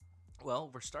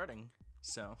Well, we're starting,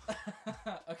 so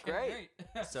Okay, great.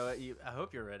 so I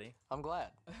hope you're ready. I'm glad.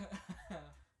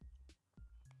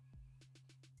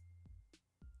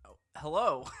 Oh,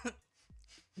 hello.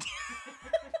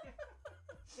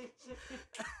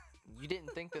 You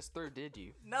didn't think this through, did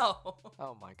you? No,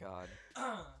 Oh my god.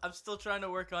 I'm still trying to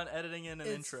work on editing in an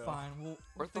It's intro. fine.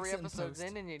 We're fix 3 it episodes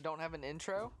post. in and you don't have an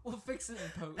intro? We'll fix it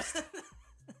in post.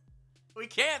 We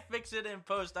can't fix it in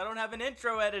post. I don't have an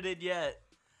intro edited yet.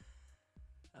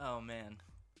 Oh man.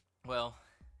 Well.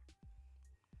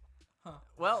 Huh.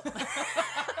 Well.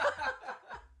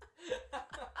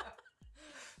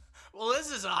 Well,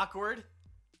 this is awkward.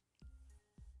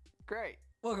 Great.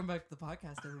 Welcome back to the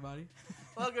podcast, everybody.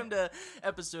 Welcome to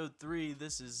episode 3.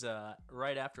 This is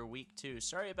right after week 2.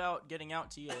 Sorry about getting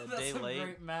out to you a day That's late. some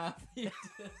great math you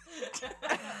did.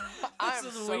 I'm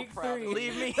This is so week proud of 3. you.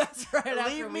 Leave me- That's right after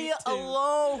Leave me week 2.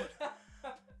 alone.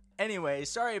 Anyway,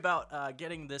 sorry about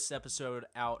getting this episode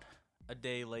out a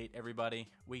day late, everybody.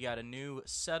 We got a new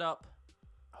setup.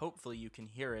 Hopefully you can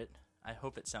hear it. I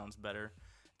hope it sounds better.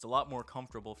 It's a lot more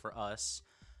comfortable for us.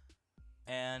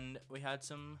 And we had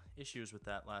some issues with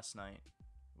that last night.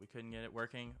 We couldn't get it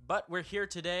working. But we're here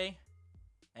today.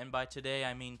 And by today,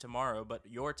 I mean tomorrow. But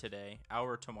your today,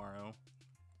 our tomorrow.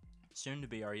 Soon to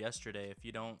be our yesterday. If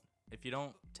you don't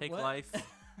take What? life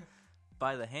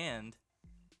by the hand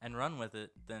and run with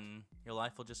it, then your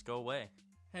life will just go away.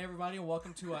 Hey, everybody, and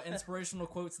welcome to Inspirational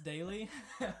Quotes Daily.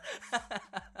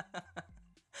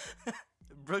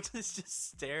 Brooks is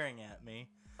just staring at me.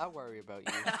 I worry about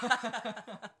you.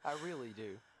 I really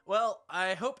do. Well,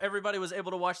 I hope everybody was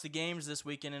able to watch the games this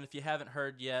weekend, and if you haven't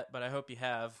heard yet, but I hope you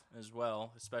have as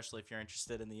well, especially if you're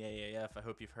interested in the AAF, I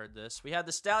hope you've heard this. We had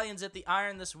the Stallions at the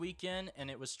Iron this weekend, and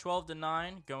it was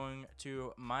 12-9, going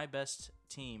to my best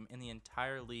team in the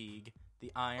entire league,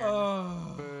 the Iron.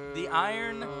 Oh, The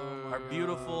Iron are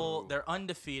beautiful. They're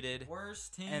undefeated,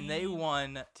 worst team. and they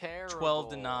won Terrible.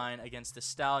 12-9 against the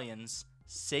Stallions,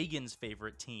 Sagan's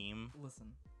favorite team.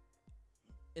 Listen,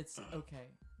 it's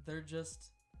okay. They're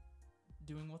just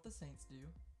doing what the Saints do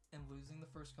and losing the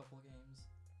first couple of games.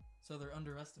 So they're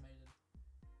underestimated.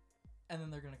 And then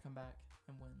they're going to come back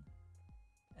and win.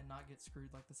 And not get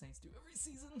screwed like the Saints do every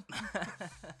season.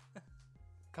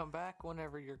 Come back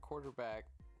whenever your quarterback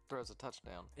throws a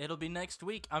touchdown. It'll be next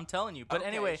week, I'm telling you. But Okay,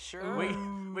 anyway, sure.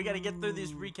 we got to get through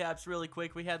these recaps really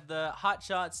quick. We had the Hot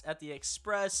Shots at the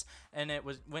Express, and it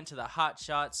went to the Hot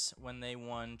Shots when they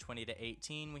won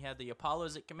 20-18. We had the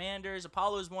Apollos at Commanders.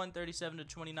 Apollos won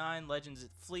 37-29. Legends at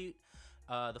Fleet.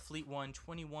 The Fleet won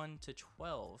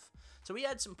 21-12. So we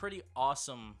had some pretty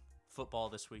awesome football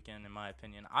this weekend, in my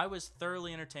opinion. I was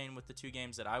thoroughly entertained with the 2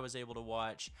 games that I was able to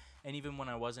watch, and even when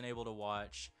I wasn't able to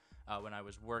watch. When I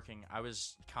was working, I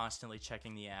was constantly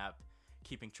checking the app,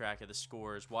 keeping track of the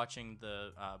scores, watching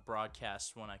the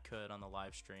broadcasts when I could on the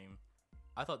live stream.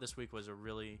 I thought this week was a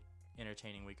really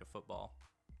entertaining week of football.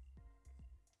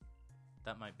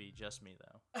 That might be just me,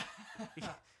 though.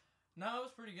 No, it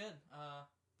was pretty good.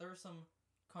 There were some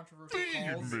controversial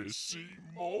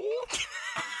calls.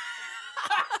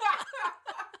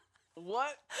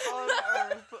 What on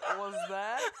earth was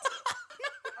that?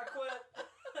 I quit.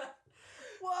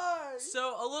 Why?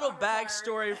 So, a little I'm retired.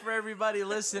 backstory for everybody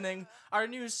listening. Our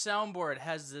new soundboard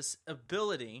has this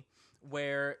ability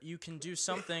where you can do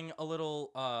something a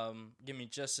little, give me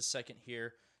just a second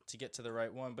here to get to the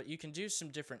right one, but you can do some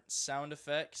different sound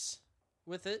effects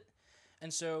with it.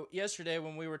 And so, yesterday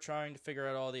when we were trying to figure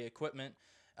out all the equipment,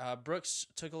 Brooks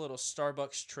took a little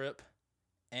Starbucks trip.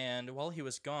 And while he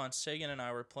was gone, Sagan and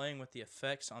I were playing with the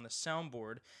effects on the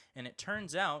soundboard, and it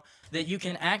turns out that you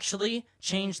can actually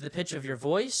change the pitch of your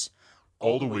voice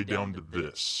all the way down to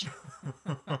this.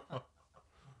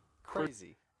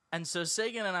 Crazy. And so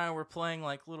Sagan and I were playing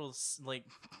like little,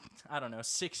 I don't know,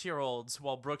 6-year-olds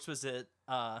while Brooks was at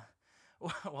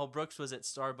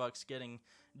Starbucks getting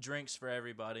drinks for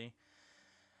everybody.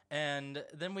 And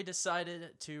then we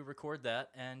decided to record that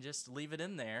and just leave it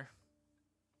in there.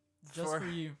 Just for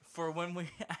you. For when we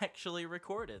actually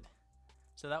recorded.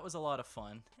 So that was a lot of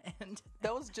fun. And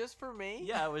That was just for me?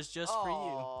 yeah, it was just for you.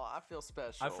 Oh, I feel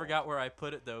special. I forgot where I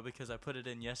put it, though, because I put it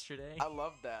in yesterday. I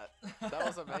love that. That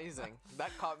was amazing.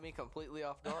 That caught me completely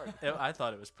off guard. I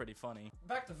thought it was pretty funny.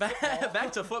 Back to football.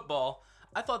 Back to football.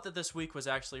 I thought that this week was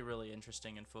actually really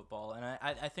interesting in football, and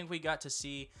I think we got to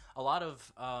see a lot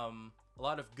of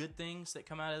good things that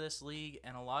come out of this league,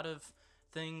 and a lot of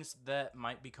things that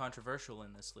might be controversial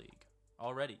in this league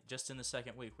already. Just in the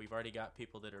second week, we've already got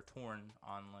people that are torn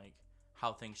on like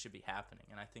how things should be happening,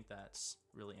 and I think that's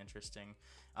really interesting.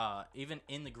 Even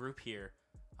in the group here,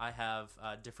 I have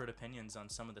different opinions on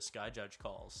some of the Sky Judge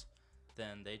calls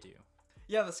than they do.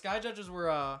 Yeah, the Sky Judges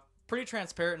were pretty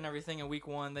transparent and everything in week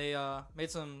 1. They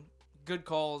made some good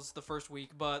calls the first week,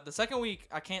 but the second week,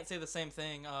 I can't say the same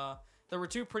thing. There were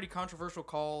 2 pretty controversial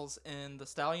calls in the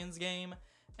Stallions game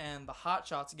and the Hot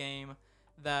Shots game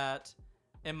that,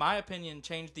 in my opinion,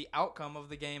 changed the outcome of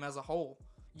the game as a whole.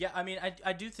 Yeah, I mean,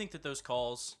 I do think that those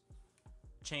calls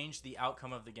changed the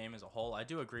outcome of the game as a whole. I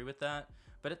do agree with that.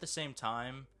 But at the same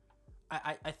time,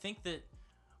 I think that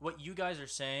what you guys are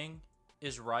saying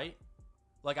is right.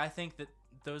 Like, I think that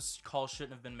those calls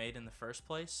shouldn't have been made in the first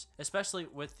place, especially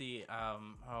with the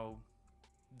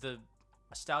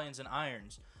Stallions and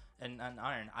Irons and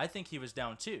Iron. I think he was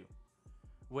down too,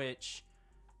 which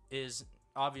is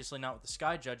obviously not what the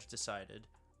Sky Judge decided.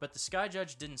 But the Sky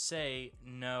Judge didn't say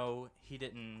no, he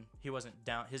didn't. He wasn't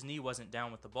down. His knee wasn't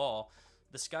down with the ball.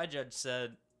 The Sky Judge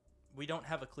said, we don't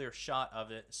have a clear shot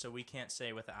of it, so we can't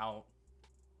say without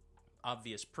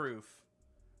obvious proof,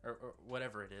 or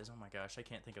whatever it is. Oh my gosh, I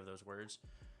can't think of those words.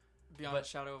 Beyond a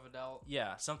shadow of a doubt.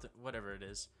 Yeah, something, whatever it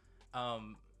is,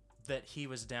 that he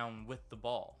was down with the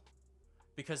ball.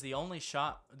 Because the only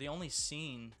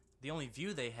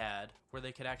view they had where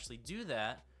they could actually do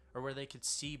that, or where they could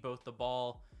see both the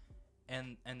ball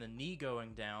and the knee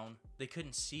going down, they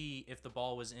couldn't see if the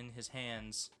ball was in his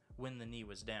hands when the knee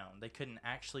was down. They couldn't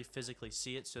actually physically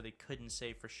see it, so they couldn't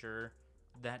say for sure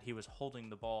that he was holding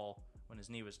the ball when his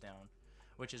knee was down,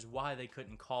 which is why they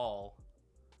couldn't call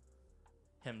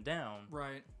him down.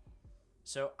 Right.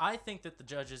 So I think that the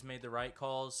judges made the right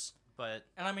calls, but...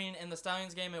 And I mean, in the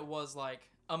Stallions game, it was like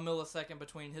a millisecond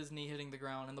between his knee hitting the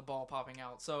ground and the ball popping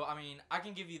out. So, I mean, I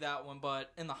can give you that one,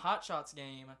 but in the Hot Shots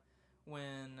game,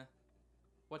 when...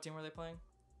 What team were they playing?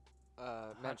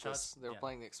 Memphis. Shots? They were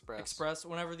playing the Express.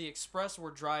 Whenever the Express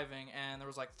were driving and there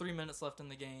was like 3 minutes left in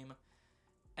the game,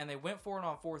 and they went for it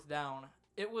on 4th down,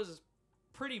 it was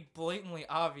pretty blatantly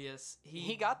obvious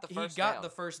he got the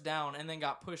first down and then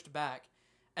got pushed back,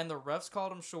 and the refs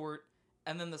called him short,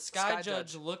 and then the Sky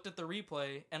Judge looked at the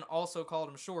replay and also called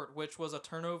him short, which was a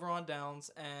turnover on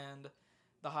downs, and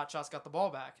the Hot Shots got the ball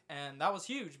back. And that was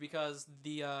huge because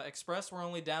the Express were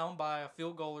only down by a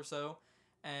field goal or so,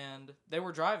 and they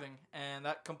were driving, and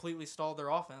that completely stalled their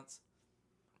offense.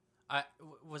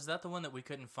 Was that the one that we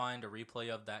couldn't find a replay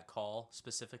of that call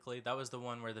specifically? That was the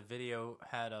one where the video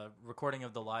had a recording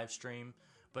of the live stream,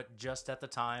 but just at the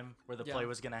time where the play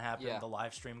was going to happen, the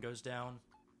live stream goes down.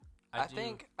 I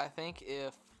think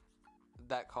if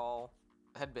that call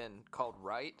had been called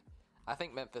right, I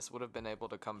think Memphis would have been able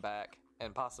to come back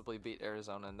and possibly beat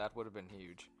Arizona, and that would have been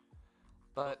huge.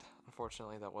 But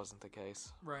unfortunately, that wasn't the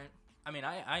case. Right. I mean,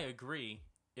 I agree.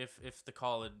 If the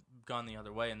call had gone the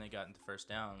other way and they gotten the first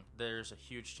down, there's a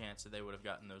huge chance that they would have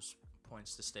gotten those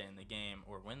points to stay in the game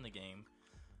or win the game.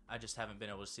 I just haven't been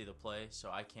able to see the play, so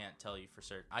I can't tell you for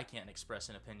certain. I can't express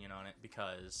an opinion on it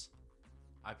because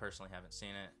I personally haven't seen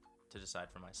it to decide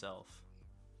for myself.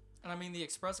 And I mean, the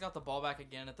Express got the ball back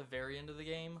again at the very end of the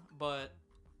game, but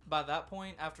by that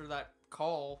point, after that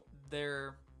call,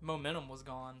 their momentum was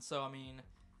gone. So, I mean,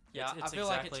 yeah, I feel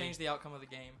like it changed the outcome of the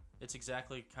game. It's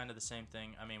exactly kind of the same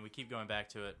thing. I mean, we keep going back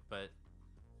to it, but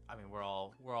I mean, we're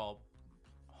all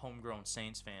homegrown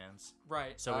Saints fans,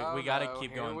 right? So we got to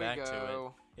keep going back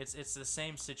to it. It's the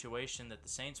same situation that the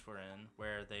Saints were in,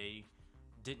 where they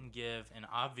didn't give an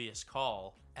obvious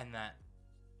call, and that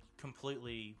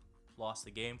completely lost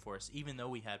the game for us. Even though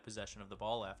we had possession of the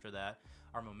ball after that,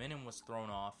 our momentum was thrown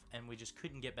off, and we just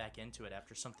couldn't get back into it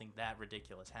after something that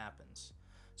ridiculous happens.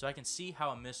 So I can see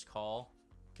how a missed call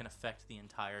can affect the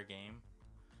entire game.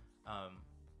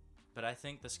 But I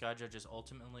think the Sky Judges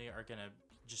ultimately are going to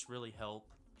just really help.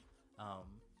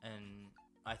 And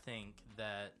I think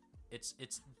that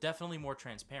it's definitely more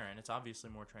transparent. It's obviously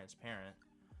more transparent.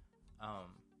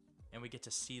 And we get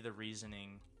to see the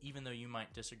reasoning. Even though you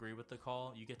might disagree with the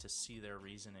call, you get to see their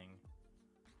reasoning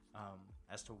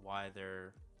as to why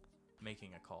they're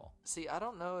making a call. See, I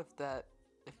don't know if that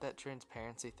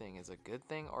transparency thing is a good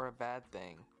thing or a bad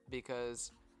thing,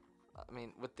 because I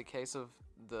mean, with the case of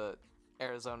the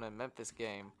Arizona and Memphis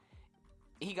game,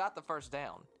 he got the first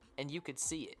down, and you could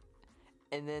see it.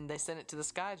 And then they sent it to the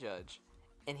Sky Judge,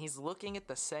 and he's looking at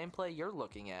the same play you're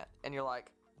looking at, and you're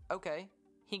like, okay,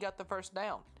 he got the first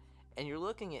down. And you're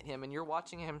looking at him, and you're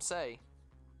watching him say,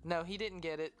 no, he didn't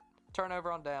get it, turnover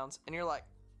on downs, and you're like,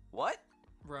 what?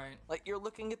 Right. Like, you're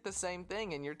looking at the same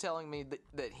thing, and you're telling me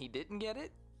that he didn't get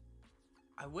it?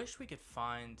 I wish we could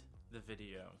find the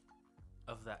video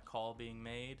of that call being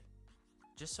made,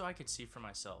 just so I could see for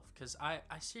myself, because I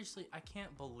seriously, I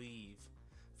can't believe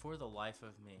for the life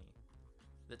of me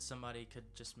that somebody could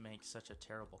just make such a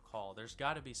terrible call. There's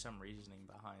got to be some reasoning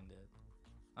behind it.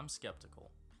 I'm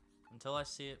skeptical. Until I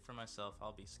see it for myself,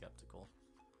 I'll be skeptical.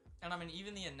 And I mean,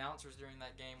 even the announcers during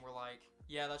that game were like,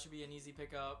 yeah, that should be an easy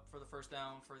pickup for the first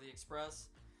down for the Express.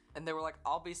 And they were like,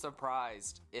 I'll be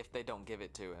surprised if they don't give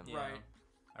it to him. Yeah. Right.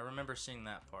 I remember seeing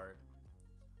that part.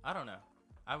 I don't know.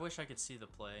 I wish I could see the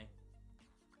play,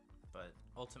 but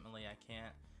ultimately I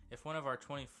can't. If one of our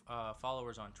 20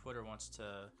 followers on Twitter wants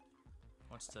to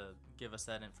give us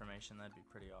that information, that'd be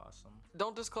pretty awesome.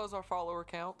 Don't disclose our follower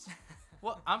counts.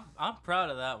 Well, I'm proud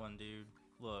of that one, dude.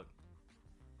 Look,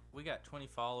 we got 20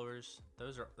 followers.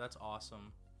 That's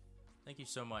awesome. Thank you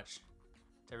so much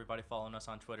to everybody following us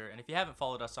on Twitter. And if you haven't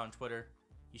followed us on Twitter,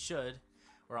 you should.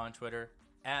 We're on Twitter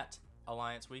at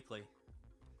Alliance Weekly.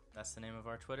 That's the name of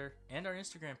our Twitter and our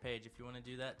Instagram page if you want to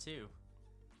do that too.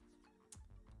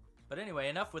 But anyway,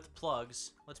 enough with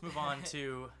plugs. Let's move on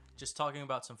to just talking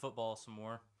about some football some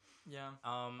more. Yeah.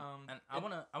 And I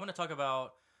want to talk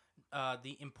about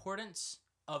the importance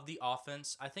of the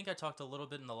offense. I think I talked a little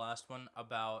bit in the last one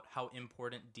about how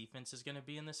important defense is going to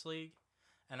be in this league.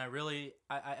 And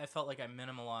I felt like I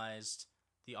minimalized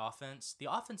the offense. The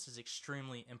offense is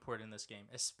extremely important in this game,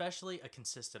 especially a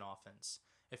consistent offense.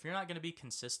 If you're not going to be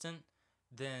consistent,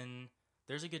 then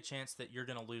there's a good chance that you're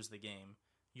going to lose the game.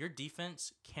 Your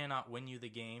defense cannot win you the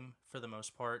game for the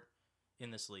most part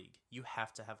in this league. You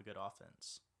have to have a good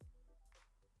offense.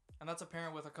 And that's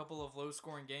apparent with a couple of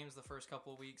low-scoring games the first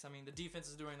couple of weeks. I mean, the defense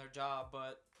is doing their job,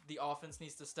 but the offense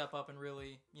needs to step up and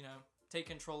really, take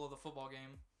control of the football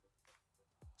game.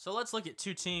 So let's look at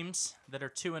two teams that are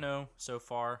 2-0 so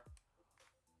far.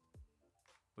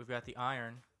 We've got the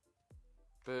Iron.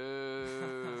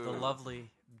 Boo. The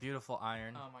lovely, beautiful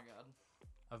Iron Oh, my God.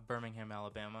 of Birmingham,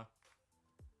 Alabama.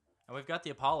 And we've got the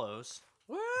Apollos.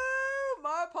 Woo!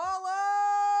 My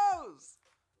Apollos!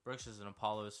 Brooks is an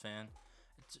Apollos fan.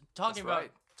 Talking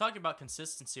about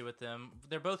consistency with them,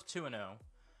 they're both 2-0.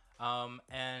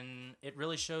 And it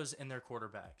really shows in their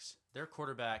quarterbacks. Their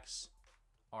quarterbacks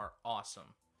are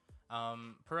awesome.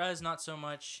 Perez, not so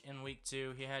much in week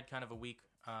 2. He had kind of a weak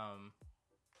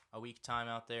time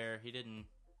out there. He didn't.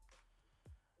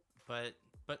 But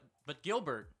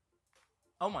Gilbert,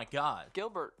 oh my God,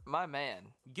 Gilbert, my man.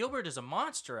 Gilbert is a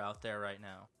monster out there right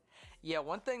now. Yeah,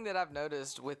 one thing that I've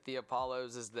noticed with the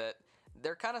Apollos is that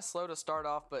they're kind of slow to start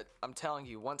off, but I'm telling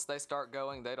you, once they start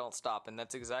going, they don't stop, and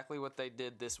that's exactly what they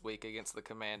did this week against the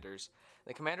Commanders.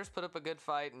 The Commanders put up a good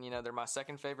fight, and they're my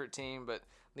second favorite team, but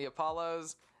the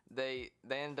Apollos, they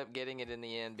end up getting it in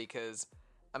the end because,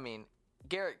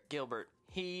 Garrett Gilbert,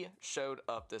 he showed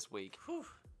up this week. Whew.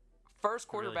 First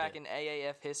quarterback really in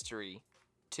AAF history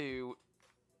to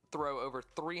throw over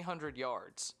 300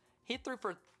 yards. He threw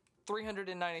for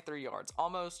 393 yards,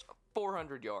 almost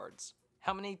 400 yards.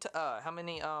 How many?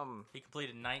 He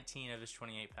completed 19 of his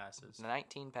 28 passes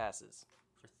 19 passes.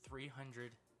 for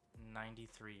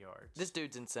 393 yards. This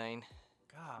dude's insane.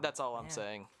 God, That's all I'm man.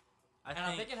 saying.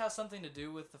 I think it has something to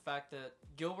do with the fact that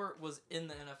Gilbert was in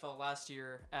the NFL last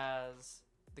year as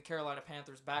the Carolina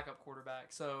Panthers backup quarterback.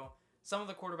 So some of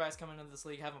the quarterbacks coming into this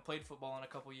league haven't played football in a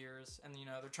couple years, and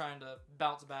they're trying to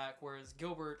bounce back, whereas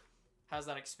Gilbert has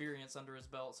that experience under his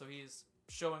belt, so he's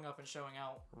showing up and showing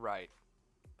out. Right.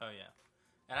 Oh yeah,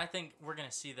 and I think we're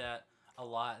gonna see that a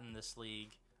lot in this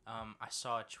league. I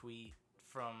saw a tweet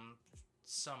from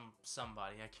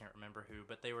somebody, I can't remember who,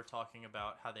 but they were talking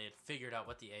about how they had figured out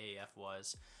what the AAF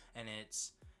was, and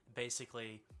it's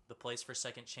basically the place for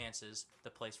second chances, the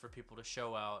place for people to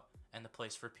show out, and the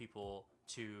place for people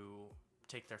to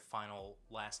take their final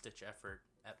last-ditch effort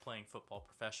at playing football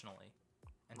professionally.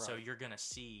 And so Right. you're going to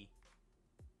see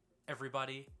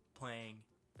everybody playing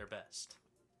their best.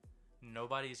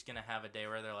 Nobody's going to have a day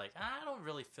where they're like, I don't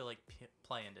really feel like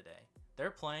playing today.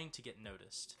 They're playing to get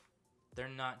noticed. They're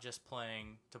not just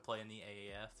playing to play in the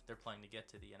AAF. They're playing to get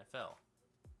to the NFL.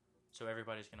 So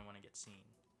everybody's going to want to get seen.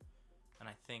 And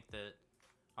I think that,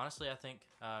 honestly,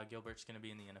 Gilbert's going to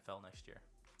be in the NFL next year.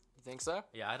 You think so?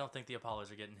 Yeah, I don't think the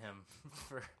Apollos are getting him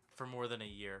for more than a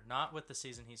year. Not with the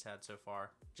season he's had so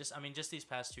far. Just these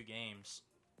past 2 games.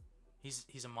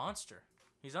 He's a monster.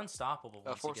 He's unstoppable. A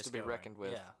Once force he gets to be going. reckoned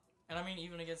with. Yeah. And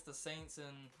even against the Saints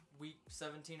in week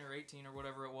 17 or 18 or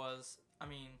whatever it was,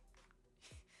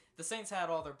 the Saints had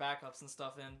all their backups and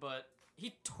stuff in, but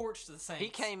he torched the Saints. He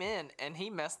came in and he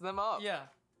messed them up. Yeah.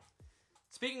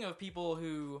 Speaking of people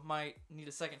who might need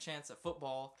a second chance at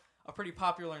football, a pretty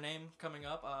popular name coming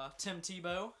up, Tim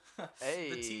Tebow.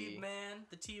 Hey. The T-Man,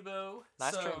 the Tebow.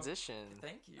 Nice So- transition.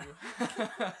 Thank you.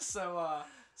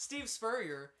 Steve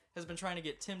Spurrier has been trying to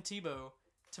get Tim Tebow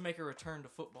to make a return to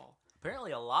football.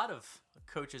 Apparently, a lot of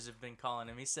coaches have been calling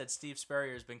him. He said Steve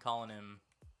Spurrier's been calling him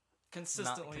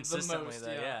Consistently, not consistently the most.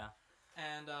 though, yeah.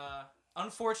 And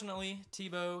unfortunately,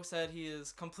 Tebow said he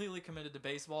is completely committed to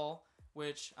baseball,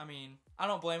 which, I mean, I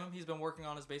don't blame him. He's been working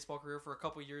on his baseball career for a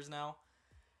couple years now.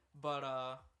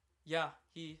 But, yeah,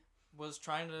 he was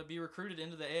trying to be recruited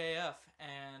into the AAF.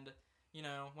 And, you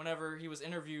know, whenever he was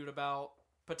interviewed about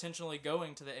potentially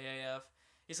going to the AAF,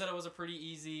 he said it was a pretty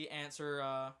easy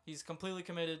answer. He's completely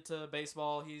committed to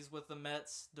baseball. He's with the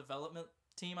Mets development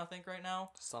team, I think, right now.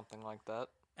 Something like that.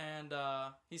 And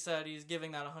he said he's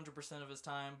giving that 100% of his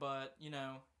time. But, you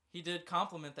know, he did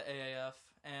compliment the AAF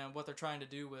and what they're trying to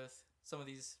do with some of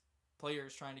these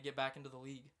players trying to get back into the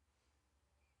league.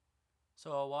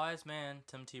 So a wise man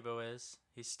Tim Tebow is.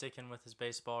 He's sticking with his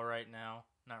baseball right now,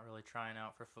 not really trying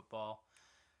out for football.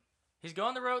 He's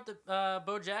going the road that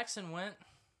Bo Jackson went.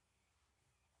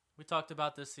 We talked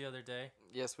about this the other day.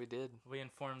 Yes, we did. We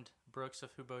informed Brooks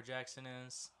of who Bo Jackson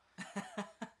is,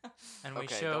 and we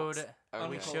Okay, showed, don't-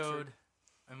 we okay. showed,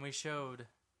 and we showed.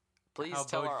 Please how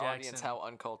tell Bo our audience Jackson- how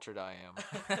uncultured I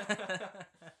am.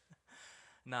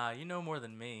 Nah, you know more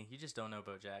than me. You just don't know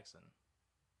Bo Jackson.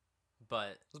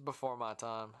 But This was before my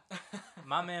time.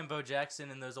 my man Bo Jackson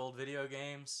in those old video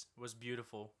games was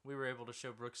beautiful. We were able to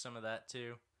show Brooks some of that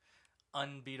too.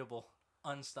 Unbeatable,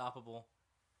 unstoppable,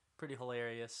 pretty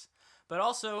hilarious. But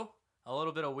also, a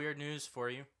little bit of weird news for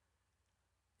you.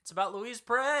 It's about Luis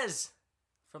Perez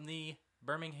from the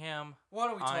Birmingham, Why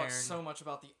do we Iron. talk so much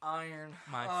about the Iron?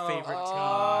 my Oh, favorite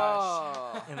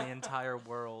Oh. team in the entire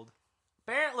world.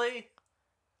 Apparently,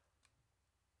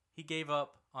 he gave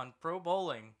up on pro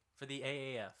bowling for the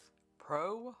AAF.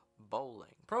 Pro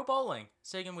bowling. Pro bowling.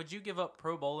 Sagan, would you give up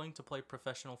pro bowling to play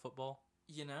professional football?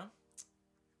 You know,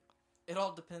 it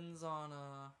all depends on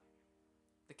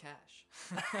the cash.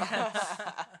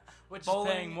 Which is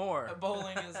paying more?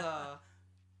 Bowling is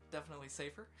definitely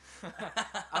safer.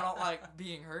 I don't like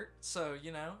being hurt, so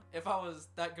you know, if I was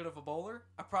that good of a bowler,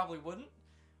 I probably wouldn't.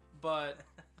 But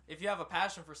if you have a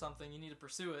passion for something, you need to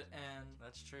pursue it. And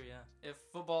That's true, yeah. if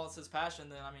football is his passion,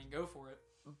 then I mean, go for it.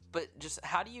 But just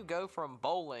how do you go from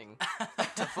bowling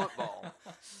to football?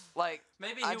 Like,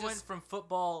 Maybe I he went just- from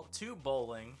football to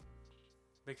bowling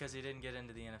because he didn't get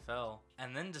into the NFL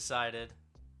and then decided,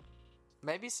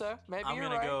 maybe so. Maybe I'm you're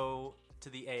going right. to go to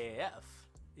the AAF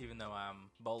even though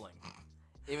I'm bowling.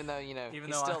 Even though, you know, Even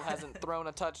he though still I- hasn't thrown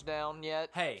a touchdown yet.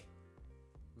 Hey,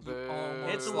 You Boo.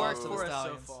 almost It's lost worked to for the us so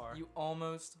Stallions. far. You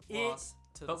almost It- lost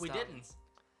to but the we didn't. Stallions.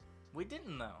 we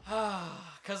didn't though.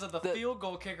 Because of the, The- field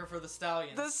goal kicker for the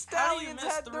Stallions. The How do you Stallions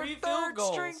miss had their 3 field third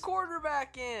goals? string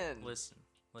quarterback in. Listen,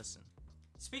 listen,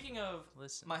 Speaking of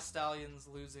listen. my Stallions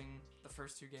losing the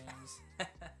first 2 games,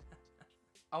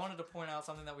 I wanted to point out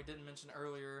something that we didn't mention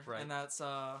earlier, Right. and that's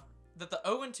that the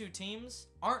 0-2 teams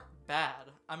aren't bad.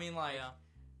 I mean, like, Yeah.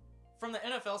 from the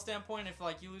NFL standpoint, if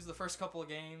like you lose the first couple of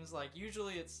games, like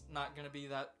usually it's not going to be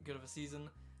that good of a season.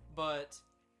 But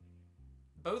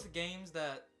both games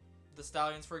that the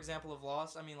Stallions, for example, have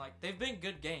lost, I mean, like they've been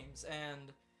good games,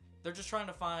 and they're just trying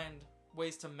to find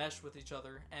ways to mesh with each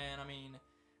other. And I mean,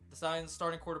 the Stallions'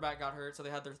 starting quarterback got hurt, so they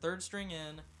had their third string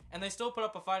in, and they still put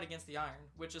up a fight against the Iron,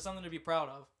 which is something to be proud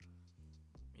of.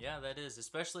 Yeah, that is,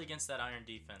 especially against that Iron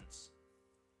defense.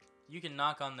 You can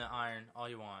knock on the Iron all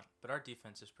you want, but our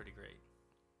defense is pretty great.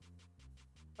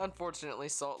 Unfortunately,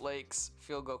 Salt Lake's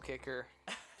field goal kicker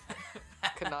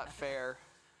could not fare.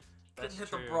 That's Couldn't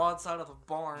hit true. the broadside of the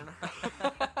barn.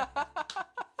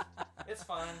 It's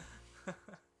fine.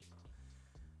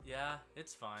 Yeah,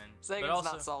 it's fine. Sagan's but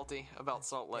also, not salty about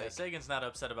Salt yeah, Lake. Sagan's not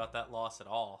upset about that loss at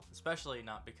all, especially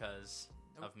not because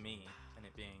of me and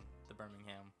it being the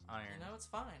Birmingham Iron. You know, it's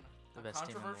fine. The A best team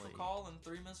in the controversial league. call and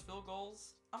 3 missed field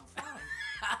goals. I'm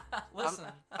fine. Listen,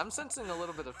 I'm sensing a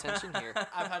little bit of tension here.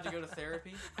 I've had to go to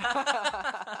therapy,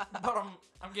 but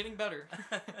I'm getting better.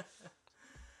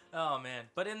 Oh man!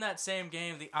 But in that same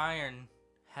game, the Iron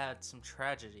had some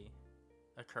tragedy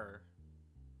occur.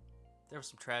 There was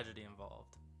some tragedy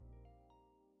involved.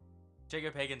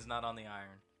 Jacob Hagan's not on the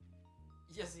Iron.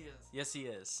 Yes, he is. Yes, he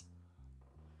is.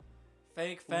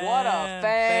 Fake fan. What a Fake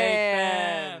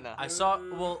fan! fan. I saw.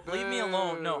 Well, leave me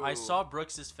alone. No, I Boo. saw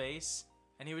Brooks's face,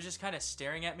 and he was just kind of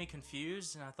staring at me,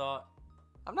 confused, and I thought,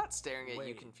 I'm not staring at you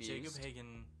 "Wait, confused. Jacob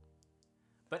Hagan."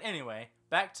 But anyway,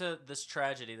 back to this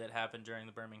tragedy that happened during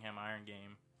the Birmingham Iron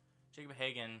game. Jacob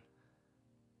Hagan,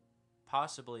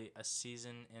 possibly a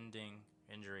season-ending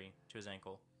injury to his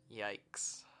ankle.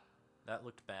 Yikes. That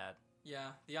looked bad. Yeah,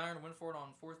 the Iron went for it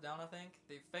on 4th down, I think.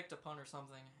 They faked a punt or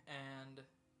something, and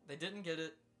they didn't get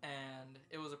it, and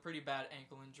it was a pretty bad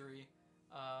ankle injury.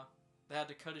 They had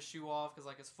to cut his shoe off because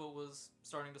like his foot was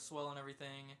starting to swell and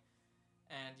everything,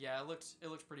 and yeah, it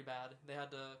looked pretty bad. They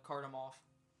had to cart him off.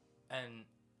 And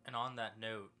on that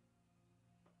note,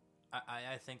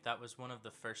 I think that was one of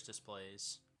the first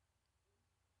displays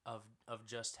of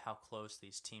just how close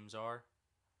these teams are,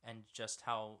 and just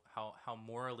how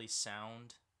morally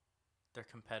sound their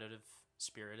competitive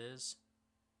spirit is.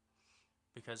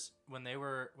 Because when they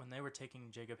were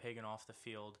taking Jacob Hagan off the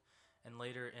field, and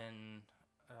later in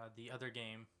the other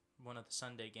game, one of the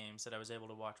Sunday games that I was able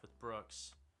to watch with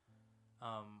Brooks,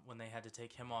 when they had to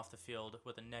take him off the field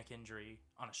with a neck injury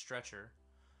on a stretcher,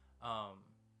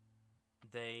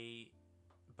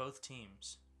 both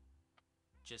teams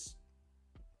just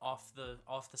off the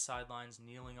sidelines,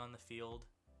 kneeling on the field,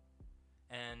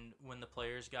 and when the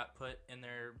players got put in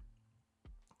their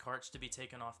carts to be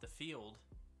taken off the field,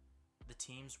 the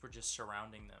teams were just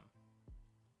surrounding them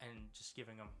and just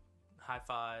giving them high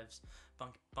fives,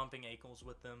 bumping ankles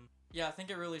with them. Yeah, I think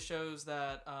it really shows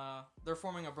that they're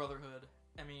forming a brotherhood.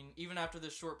 I mean, even after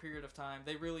this short period of time,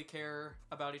 they really care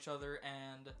about each other,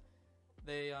 and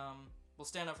they will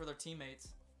stand up for their teammates.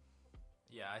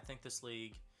 Yeah, I think this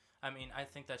league, I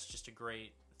think that's just a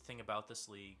great thing about this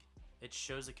league. It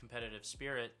shows a competitive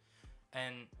spirit,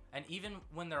 and even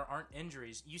when there aren't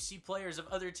injuries, you see players of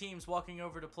other teams walking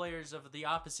over to players of the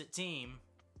opposite team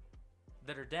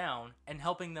that are down and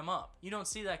helping them up. You don't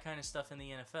see that kind of stuff in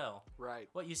the NFL. Right.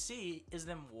 What you see is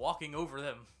them walking over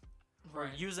them, or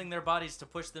Right. using their bodies to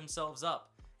push themselves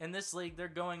up. In this league, they're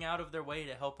going out of their way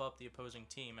to help up the opposing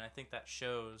team, and I think that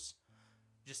shows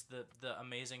just the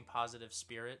amazing positive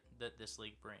spirit that this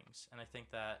league brings. And I think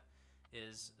that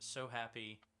is so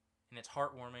happy, and it's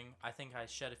heartwarming. I think I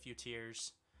shed a few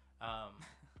tears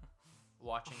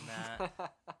watching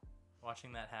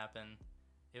that happen.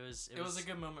 It was a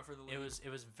good moment for the league. It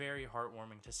was very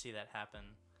heartwarming to see that happen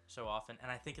so often,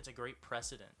 and I think it's a great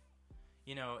precedent.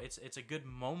 You know, it's a good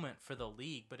moment for the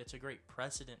league, but it's a great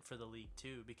precedent for the league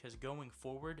too, because going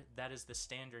forward, that is the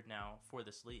standard now for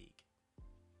this league.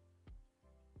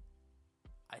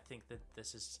 I think that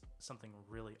this is something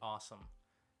really awesome,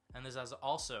 and this is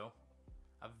also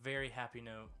a very happy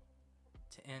note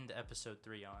to end episode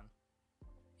 3 on.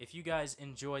 If you guys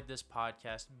enjoyed this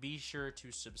podcast, be sure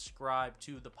to subscribe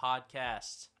to the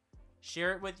podcast.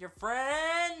 Share it with your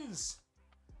friends.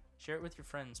 Share it with your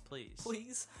friends, please.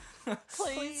 Please.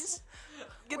 Please.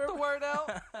 Get the word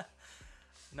out.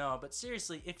 No, but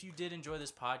seriously, if you did enjoy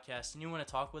this podcast and you want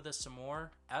to talk with us some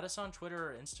more, add us on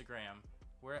Twitter or Instagram.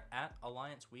 We're at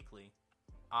Alliance Weekly.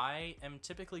 I am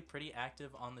typically pretty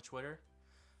active on the Twitter.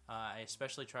 I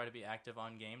especially try to be active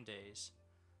on game days.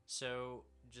 So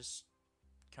just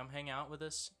come hang out with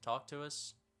us, talk to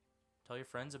us, tell your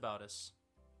friends about us,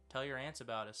 tell your aunts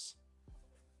about us.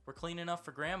 We're clean enough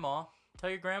for grandma. Tell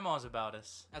your grandmas about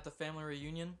us. At the family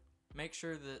reunion, make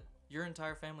sure that your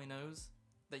entire family knows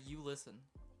that you listen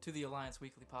to the Alliance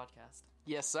Weekly podcast.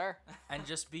 Yes, sir. And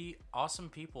just be awesome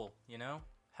people, you know?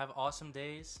 Have awesome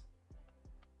days.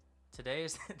 Today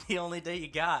is the only day you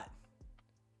got.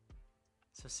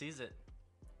 So seize it.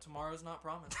 Tomorrow's not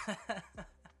promised.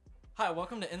 Hi,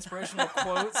 welcome to Inspirational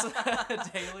Quotes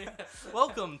Daily.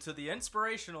 Welcome to the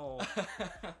inspirational.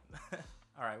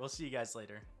 All right, we'll see you guys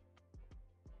later.